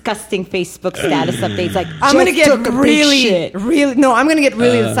writing disgusting Facebook status updates. Like I'm gonna just get took a big really, shit. really. No, I'm gonna get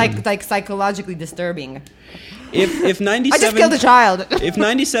really psychologically disturbing. If 97, I just killed a child. If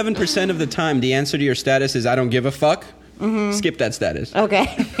 97% of the time the answer to your status is I don't give a fuck, skip that status. Okay.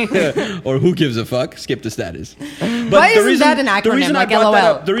 Or who gives a fuck? Skip the status. But Why isn't that an acronym like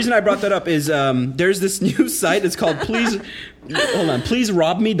LOL? The reason I brought that up is there's this new site. It's called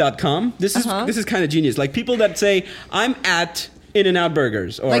pleaserobme.com. This is kind of genius. Like people that say I'm at In-N-Out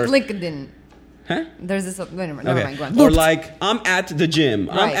Burgers or Like LinkedIn. Huh? There's this. Never mind. Go on. Or like I'm at the gym.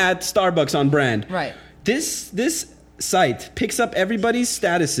 I'm Right. at Starbucks on brand. Right. This site picks up everybody's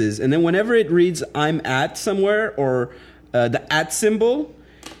statuses, and then whenever it reads "I'm at" somewhere or the @ symbol,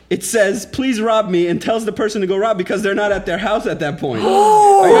 it says "Please rob me" and tells the person to go rob because they're not at their house at that point.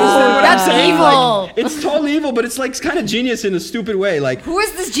 Are you understand what that's I'm saying? evil. Like, it's totally evil, but it's like kind of genius in a stupid way. Like. Who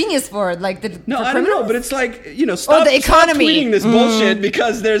is this genius for? Like the No, for I don't know, criminals? but it's like, stop, the economy. stop tweeting this bullshit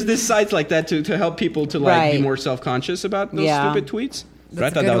because there's this sites like that to help people to like Right. be more self-conscious about those Yeah. stupid tweets. But I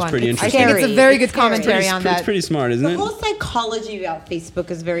That's a thought good that was one. pretty I interesting. think it's a very good It's scary. commentary on It's that. pretty smart, isn't The it? whole psychology about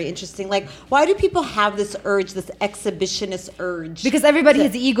Facebook is very interesting. Like, why do people have this urge, this exhibitionist urge? Because everybody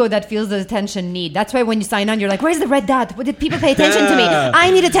has ego that feels the attention need. That's why when you sign on, you're like, where's the red dot? What did people pay attention to me?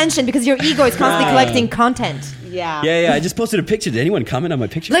 I need attention because your ego is constantly collecting content. yeah. Yeah, I just posted a picture. Did anyone comment on my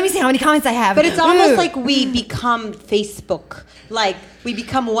picture? Let me see how many comments I have. But it's almost Ugh. like we become Facebook. Like, we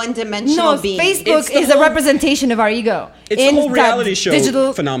become one-dimensional no, beings. Facebook It's the is a whole- representation of our ego. It's In the whole that reality show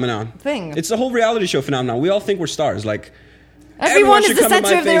digital phenomenon. thing. It's the whole reality show phenomenon. We all think we're stars. Like Everyone is should the come to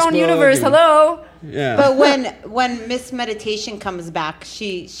center my of their own Facebook universe. and- Hello. Yeah. But when Miss Meditation comes back,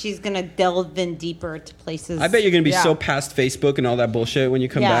 she's gonna delve in deeper to places. I bet you're gonna be Yeah. so past Facebook and all that bullshit when you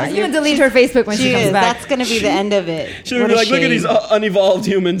come Yeah, back. I'm gonna delete her Facebook when she She comes is. back. That's gonna be the end of it. She'll What be a like, look at these shame. unevolved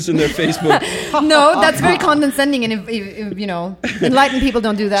humans in their Facebook. No, that's very condescending, and if enlightened people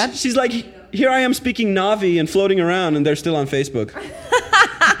don't do that. She's like, here I am speaking Navi and floating around, and they're still on Facebook.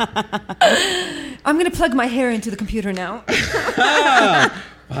 I'm gonna plug my hair into the computer now.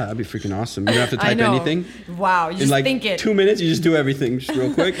 Wow, that'd be freaking awesome. You don't have to I type know. anything. Wow, you In just like think it. 2 minutes, you just do everything just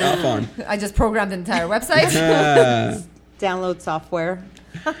real quick. Off on. I just programmed the entire website. Download software.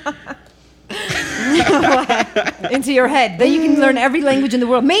 into your head. Then you can learn every language in the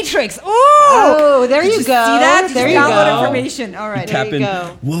world. Matrix. Oh, there you Did go. See that? There Just you download go. information. All right. Tap you in.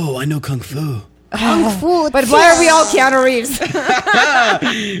 go. Whoa, I know Kung Fu. But why are we all Keanu Reeves?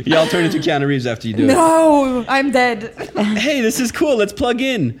 Y'all turn into Keanu Reeves after you do it. No, I'm dead. Hey, this is cool. Let's plug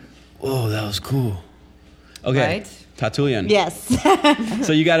in. Whoa, that was cool. Okay. Right. Tatulian. Yes.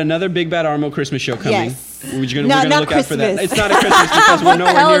 So you got another Big Bad Armo Christmas show coming. Yes. We're gonna No, we're gonna not look out for that. Christmas. It's not a Christmas because we're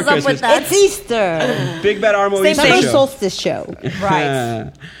nowhere hell near is up with Christmas. that? It's Easter. Big Bad Armo Same Easter Summer show. solstice show.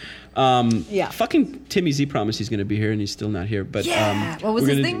 Right. Yeah. Fucking Timmy Z promised he's going to be here, and he's still not here. But Yeah. What was we're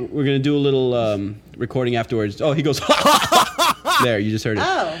his gonna, thing? We're going to do a little recording afterwards. Oh, he goes, there, you just heard it.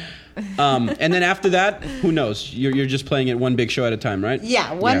 Oh. And then after that, who knows? You're just playing it one big show at a time, right?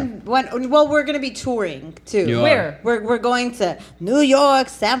 Yeah, one. Well, we're going to be touring too. You are. Where? We're going to New York,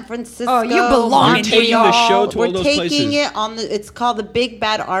 San Francisco. Oh, you belong in You're taking the show to all We're those taking places. it on the. It's called the Big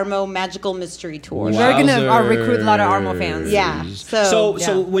Bad Armo Magical Mystery Tour. Wow. We're gonna recruit a lot of Armo fans. Yeah, So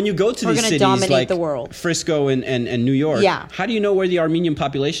yeah. when you go to We're these gonna cities dominate like the world. Frisco and New York, Yeah. how do you know where the Armenian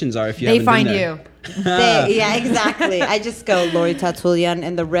populations are if you They haven't find been there? you. Yeah, exactly. I just go Lori Tatulian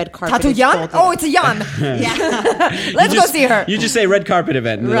and the red carpet. is Tatuyan? golden. Oh, it's a Yan. yeah. Let's go see her. You just say red carpet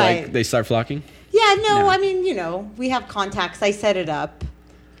event, and Right. they start flocking. Yeah, no, Yeah. I mean, we have contacts. I set it up.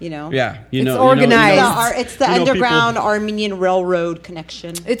 Yeah, It's know, organized. It's the you know underground people- Armenian Railroad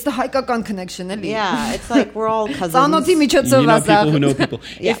connection. It's the Haikakan connection. Eli. Yeah, it's like we're all cousins. Samo ti mi që të You know vasa. people who know people.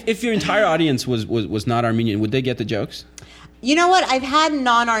 Yeah. If your entire audience was not Armenian, would they get the jokes? You know what? I've had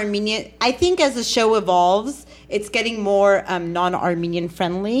non-Armenian. I think as the show evolves, it's getting more non-Armenian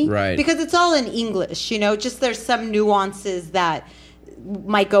friendly. Right. Because it's all in English. Just there's some nuances that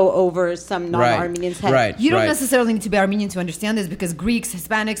might go over some non-Armenians' head. Right. You don't right. necessarily need to be Armenian to understand this because Greeks,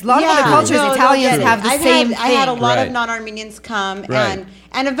 Hispanics, a lot of Yeah. other cultures, No, Italians no, have the I've same had, I had a thing. lot Right. of non-Armenians come, Right.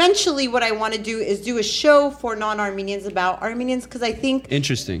 and eventually what I want to do is do a show for non-Armenians about Armenians, because I think,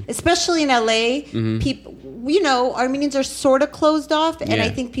 Interesting. especially in LA, people, Armenians are sort of closed off, and Yeah. I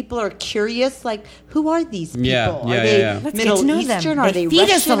think people are curious, like, who are these people? Yeah, Are yeah, they yeah. Let's get Middle to know them. Eastern? Are They they feed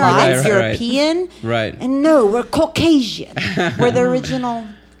us a Russian? lot. Are they Right, right. European? Right. And no, we're Caucasian. We're the original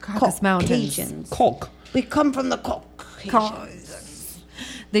Caucasus Mountains. Caucasians. Coke. We come from the Caucasians.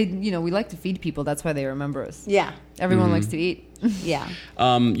 We like to feed people. That's why they remember us. Yeah, Everyone Mm-hmm. likes to eat. yeah.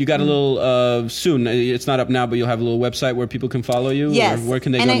 You got a little soon. It's not up now, but you'll have a little website where people can follow you. Yes. Or where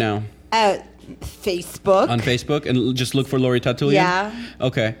can they And go I- now? Facebook. On Facebook, and just look for Lori Tatulian. Yeah.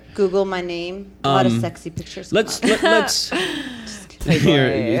 Okay. Google my name. A lot of sexy pictures. Let's come up. let's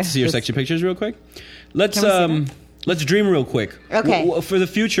here. You see your sexy pictures real quick. Let's Can we see Let's dream real quick. Okay. For the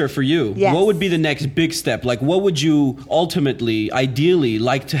future, for you, Yes. what would be the next big step? Like, what would you ultimately, ideally,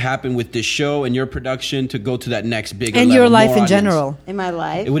 like to happen with this show and your production to go to that next bigger And level, your life more in audience? general. In my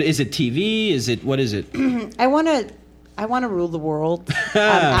life, Is it TV? What is it? I want to rule the world.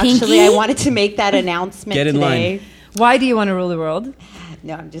 Actually, I wanted to make that announcement Get in today. line. Why do you want to rule the world?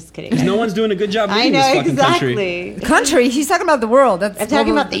 No, I'm just kidding. No one's doing a good job I leading know this fucking country. exactly. Country. He's talking about the world. That's I'm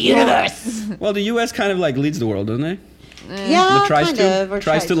talking about the universe. Well, the U.S. kind of like leads the world, doesn't it? Yeah, Tries kind to? of. Or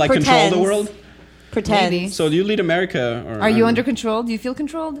Tries to, like, control the world? Pretends. Maybe. So do you lead America? Or Are you under control? Do you feel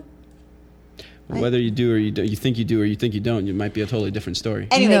controlled? Whether you do or you don't, you think you do or you think you don't, it might be a totally different story.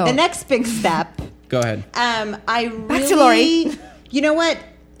 Anyway, No. the next big step. Go ahead. I really, Back to Lori. You know what?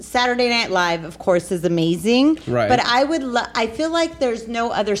 Saturday Night Live, of course, is amazing. Right. But I feel like there's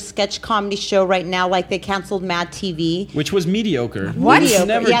no other sketch comedy show right now. Like they canceled Mad TV. Which was mediocre. What? It was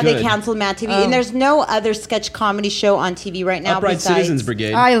never Yeah, good. they canceled Mad TV, Oh. and there's no other sketch comedy show on TV right now. Upright besides, Citizens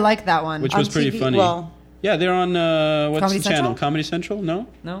Brigade, I like that one. which on was pretty TV, funny. well- Yeah, they're on what's Comedy the channel? Central? Comedy Central? No.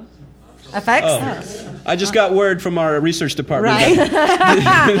 No? FX? Oh, I just got word from our research department. Right?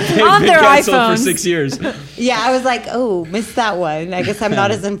 that they've On been their canceled iPhones. for 6 years. Yeah, I was like, oh, missed that one. I guess I'm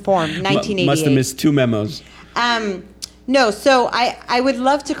not as informed. 1988. Must have missed 2 memos. No, so I would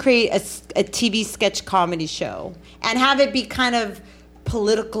love to create a TV sketch comedy show and have it be kind of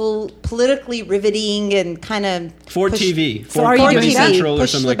politically riveting and kind of For push- TV. So For are you Comedy doing that? Central or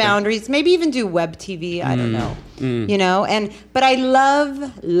push something the like that. boundaries. Maybe even do web TV. I don't know. You know, but I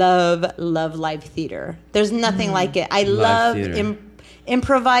love live theater. There's nothing like it. I love theater.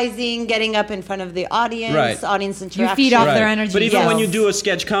 improvising, getting up in front of the audience, Right. audience interaction. feed off their energy. But even Yes. when you do a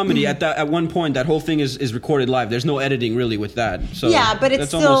sketch comedy, at one point, that whole thing is recorded live. There's no editing really with that. So Yeah, but it's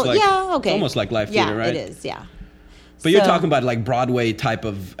that's still almost like, okay. It's almost like live Yeah, theater, right? it is. Yeah. But you're So- talking about like Broadway type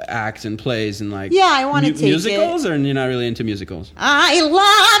of acts and plays and like Yeah, I wanna take musicals, or you're not really into musicals. I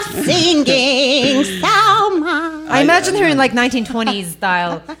love singing so much. I imagine her in like 1920s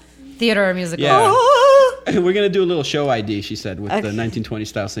style theater or musical. Yeah. Oh. We're gonna do a little show ID, she said, with the 1920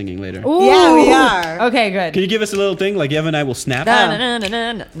 style singing later. Ooh. Yeah, we are. Okay, good. Can you give us a little thing like Evan and I will snap?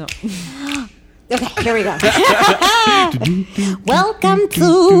 No. Okay, here we go. Welcome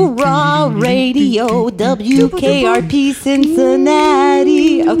to Raw Radio, WKRP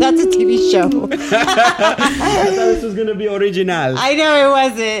Cincinnati. Oh, that's a TV show. I thought this was gonna be original. I know it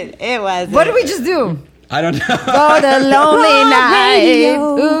wasn't. It wasn't. What did we just do? I don't know. Oh, the lonely night.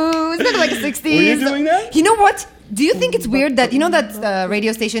 Radio. Ooh, isn't that like 60s? Were you doing that? You know what? Do you think it's weird that, you know that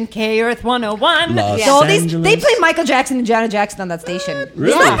radio station, K-Earth 101? Los So they Angeles. play Michael Jackson and Janet Jackson on that station.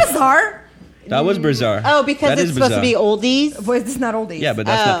 Really? Isn't that bizarre? That was bizarre. Oh, because That it's is supposed to be bizarre. oldies? Boy, this is not oldies. Yeah, but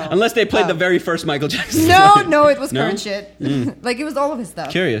that's not unless they played the very first Michael Jackson. No, it was No? current shit. Like, it was all of his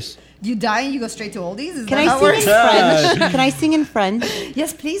stuff. Curious. You die and you go straight to oldies? Is Can that I how it sing in works? French? Can I sing in French?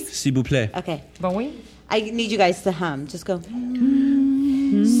 Yes, please. S'il vous plaît. Okay. Bon, oui. I need you guys to hum. Just go.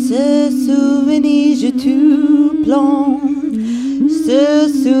 Ce souvenir, je te plombe. Ce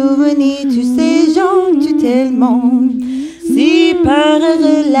souvenir, tu sais, j'en tue tellement. Si par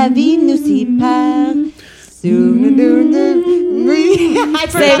la vie nous sépare. I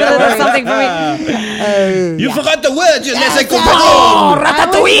Say a little something for me. You forgot the words, you laissez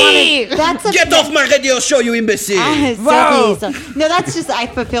Ratatouille! That's a Get off my radio show, you imbecile! Wow. No, that's just I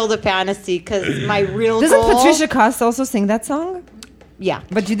fulfilled a fantasy because my real Doesn't goal. Patricia Cost also sing that song? Yeah.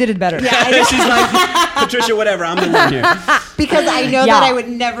 But you did it better. She's like, Patricia, whatever, I'm the one here. Because I know Yeah. that I would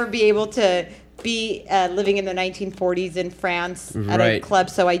never be able to be living in the 1940s in France at a Right. club,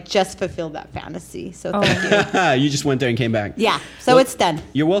 so I just fulfilled that fantasy. So thank you. You just went there and came back. Yeah, so Well, it's done.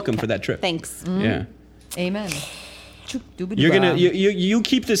 You're welcome for that trip. Thanks. Yeah. Amen. You're gonna you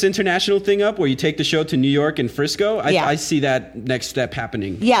keep this international thing up where you take the show to New York and Frisco. Yeah. I see that next step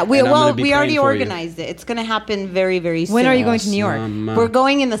happening. Yeah, And I'm gonna be we already praying for you. organized it. It's going to happen very, very soon. When are you going to New York? We're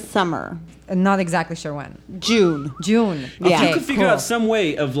going in the summer, Not exactly sure when. June. June. If Yeah. you Okay, could figure cool. out some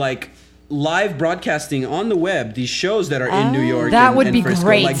way of like live broadcasting on the web these shows that are in New York That and, would and be Frisco,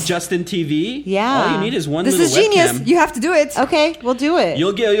 great. like Justin TV. Yeah. All you need is one This little is genius. webcam. You have to do it. Okay, we'll do it.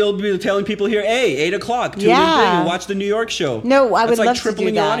 You'll be telling people here, hey, 8 o'clock, tune in Yeah. and watch the New York show. No, I would That's like love to tripling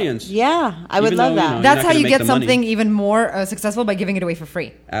do your that. audience. Yeah, I would Even love though, that. you know, That's not how gonna you make get the money. something even more successful, by giving it away for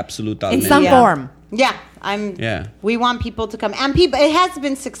free. Absolutely. In some Yeah. form. Yeah, Yeah. We want people to come, and people. It has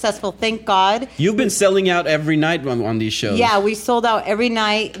been successful, thank God. You've been selling out every night on these shows. Yeah, we sold out every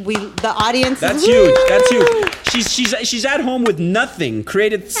night. The audience. That's is, huge. That's huge. She's at home with nothing,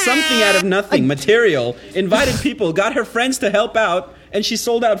 created something out of nothing, material, invited people, got her friends to help out, and she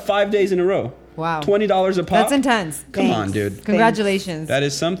sold out 5 days in a row. Wow. $20 a pop. That's intense. Come on, dude. Congratulations. That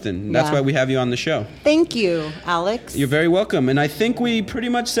is something. That's Yeah. why we have you on the show. Thank you, Alex. You're very welcome. And I think we pretty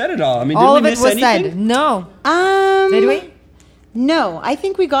much said it all. I mean, All did of we it miss was anything? said. No. Did we? No, I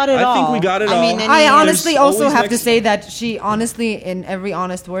think we got it all. I think we got it all. mean, I honestly There's also always have to next- say that she honestly, in every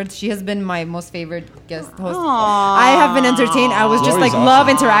honest word, she has been my most favorite guest host. Aww. I have been entertained. I was just Lori's like love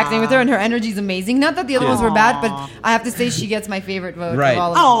awesome. interacting with her, and her energy is amazing. Not that the other ones were bad, but I have to say she gets my favorite vote Right.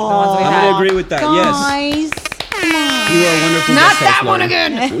 of all of the ones we I'm had. going to agree with that. Yes. Guys, You are a wonderful Not guest host, that one Lori.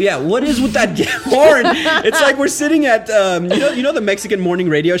 again. Yeah, what is with that horn? It's like we're sitting at, you know the Mexican morning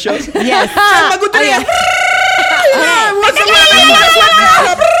radio shows? yes.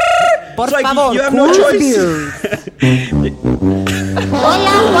 It's like you have no choice.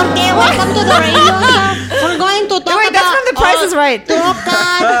 Hola, porque welcome to the radio show. We're going to talk Wait, that's about from The Price is Right.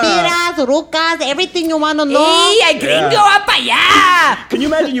 Trocas, piras, rucas, everything you want to know. Can you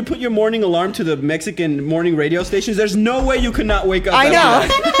imagine you put your morning alarm to the Mexican morning radio stations? There's no way you could not wake up. I after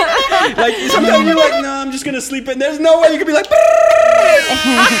know. that. Like sometimes you're like, no, I'm just gonna sleep in. There's no way you could be like. Now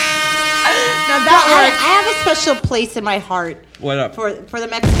I that have a special place in my heart What up? for the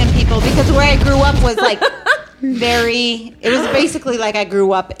Mexican people because where I grew up was like it was basically like I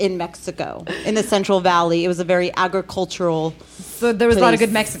grew up in Mexico in the Central Valley. It was a very agricultural, works. So there was a lot of Please.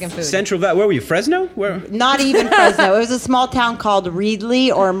 good Mexican food. Central Valley. Where were you? Fresno? Where? not even Fresno. It was a small town called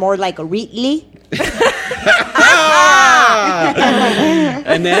Reedley, or more like Reedley.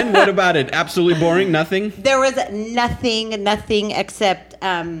 And then what about it? Absolutely boring. Nothing. There was nothing except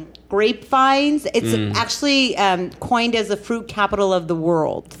grapevines. It's actually coined as the fruit capital of the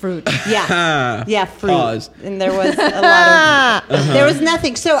world. Fruit. Yeah, fruit. Pause. And there was a lot of there was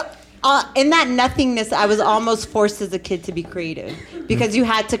nothing. So in that nothingness, I was almost forced as a kid to be creative because you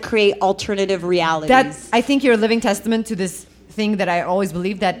had to create alternative realities. That I think you're a living testament to this thing that I always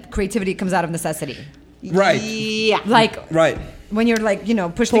believe, that creativity comes out of necessity. Right. Yeah. Like Right. when you're like,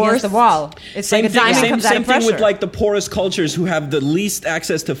 pushed Forced. against the wall. It's Same like a thing. diamond Same, comes out same of thing pressure. with like the poorest cultures who have the least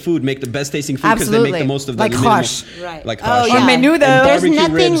access to food make the best tasting food because they Absolutely. make the most of the Like minimal- Hush. Right. Like Oh, Hush. yeah. Or menudo. And There's barbecue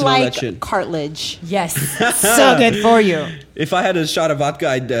nothing ribs and all that like shit. cartilage. Yes. So good for you. If I had a shot of vodka,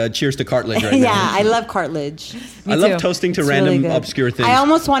 I'd cheers to cartilage right Yeah, now. I love cartilage. I Me love too. toasting to It's random really good. obscure things. I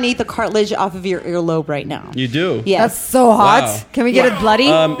almost want to eat the cartilage off of your earlobe right now. You do? Yes. That's so hot. Wow. Can we get it bloody?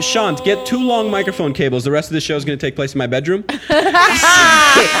 Shant, get 2 long microphone cables. The rest of the show is going to take place in my bedroom.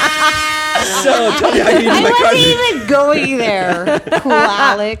 So tell me how you use I my wasn't cartilage. even going there. Cool,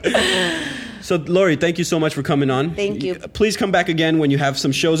 Alex. So, Lori, thank you so much for coming on. Thank you. Please come back again when you have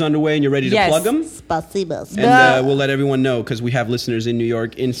some shows underway and you're ready to Yes. plug them. Spasiba. And we'll let everyone know because we have listeners in New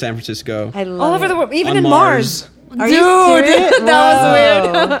York, in San Francisco. I love All over the world, even On in Mars. Mars. Are Dude, you serious?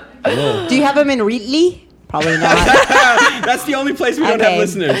 that was weird. Whoa. Do you have them in Reedley? Probably not. That's the only place we don't have Okay.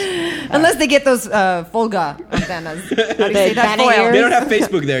 listeners. Unless they get those Folga antennas. How do you say that? Banana Foil. ears. They don't have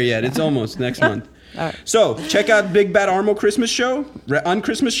Facebook there yet. It's almost next month. So, check out Big Bad Armo Christmas show. On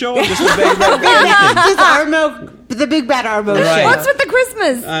Christmas show, or just the Big Bad Just Armo, the Big Bad Armo Right. show. What's with the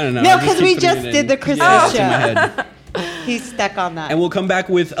Christmas? I don't know. No, I 'cause keep we putting just it in. did the Christmas Yeah, it's in show. my head. He's stuck on that. And we'll come back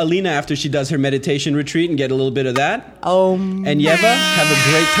with Alina after she does her meditation retreat and get a little bit of that. And And Yeva, have a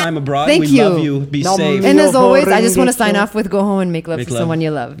great time abroad. Thank we you. love you. Be No, safe. And as always, I just want to Horrendous. sign off with go home and make love Make to love. someone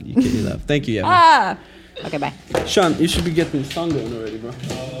you love. You can love. Thank you, Yeva. Ah. Okay, bye. Sean, you should be getting the song going already, bro.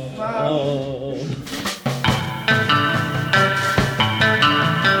 Oh.